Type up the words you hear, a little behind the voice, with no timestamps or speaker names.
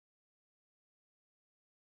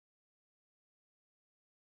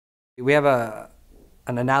We have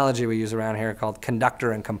an analogy we use around here called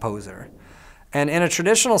conductor and composer. And in a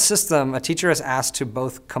traditional system, a teacher is asked to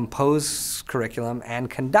both compose curriculum and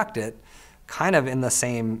conduct it kind of at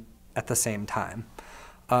the same time.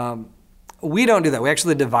 We don't do that. We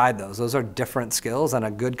actually divide those. Those are different skills, and a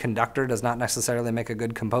good conductor does not necessarily make a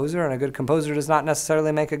good composer, and a good composer does not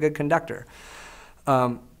necessarily make a good conductor.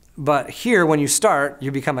 But here, when you start,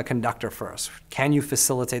 you become a conductor first. Can you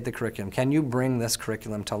facilitate the curriculum? Can you bring this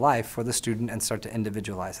curriculum to life for the student and start to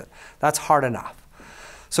individualize it? That's hard enough.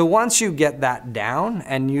 So once you get that down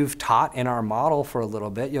and you've taught in our model for a little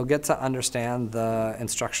bit, you'll get to understand the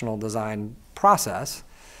instructional design process,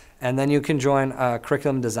 and then you can join a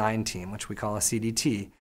curriculum design team, which we call a CDT.